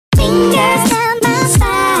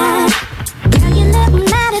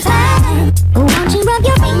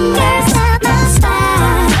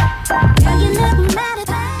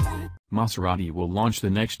Maserati will launch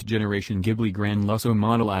the next-generation Ghibli GranLusso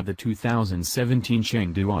model at the 2017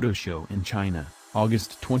 Chengdu Auto Show in China,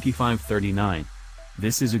 August 25-39.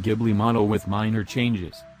 This is a Ghibli model with minor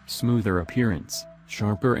changes, smoother appearance,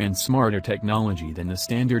 sharper and smarter technology than the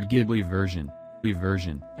standard Ghibli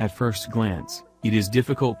version. At first glance, it is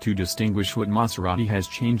difficult to distinguish what Maserati has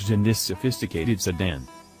changed in this sophisticated sedan.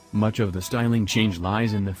 Much of the styling change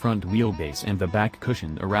lies in the front wheelbase and the back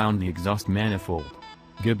cushion around the exhaust manifold.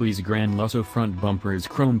 Ghibli's GranLusso front bumper is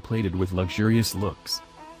chrome-plated with luxurious looks.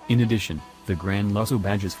 In addition, the GranLusso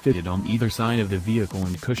badge is fitted on either side of the vehicle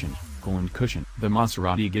and cushion. The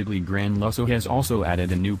Maserati Ghibli GranLusso has also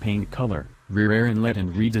added a new paint color, rear air inlet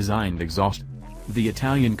and redesigned exhaust. The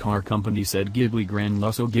Italian car company said Ghibli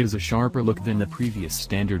GranLusso gives a sharper look than the previous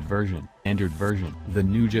standard version. The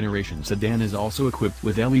new generation sedan is also equipped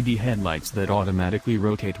with LED headlights that automatically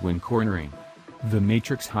rotate when cornering. The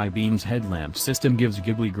Matrix High Beams headlamp system gives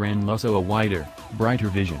Ghibli GranLusso a wider, brighter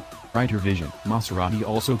vision. Maserati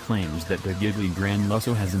also claims that the Ghibli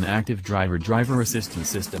GranLusso has an active driver assistance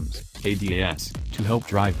systems, ADAS, to help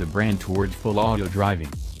drive the brand towards full auto driving.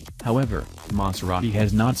 However, Maserati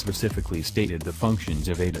has not specifically stated the functions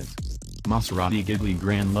of ADAS. Maserati Ghibli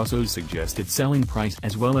GranLusso's suggested selling price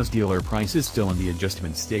as well as dealer price is still in the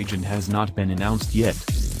adjustment stage and has not been announced yet.